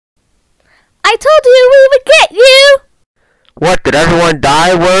told you we would get you! What, did everyone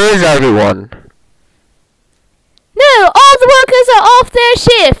die? Where is everyone? No, all the workers are off their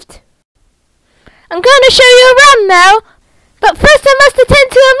shift. I'm going to show you around now, but first I must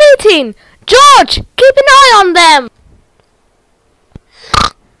attend to a meeting. George, keep an eye on them.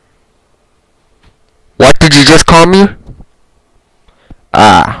 What did you just call me?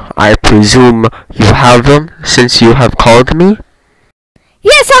 I presume you have them, since you have called me?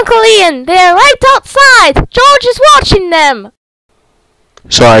 Yes, Uncle Ian, they are right outside. George is watching them.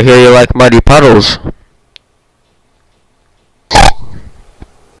 So I hear you like muddy puddles.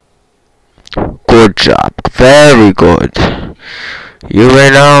 Good job. Very good. You may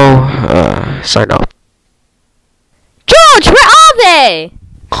now, sign up. George, where are they?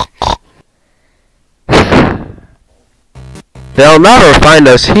 They'll never find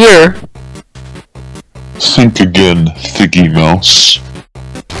us here. Think again, Thicky Mouse.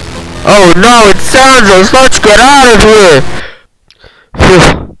 Oh no, it sounds us. Let's get out of here.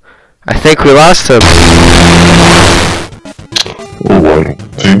 Phew. I think we lost him. Oh, I don't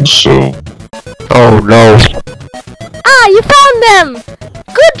think so. Oh no. Ah, you found them.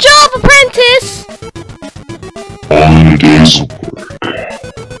 Good job, apprentice. All in a day's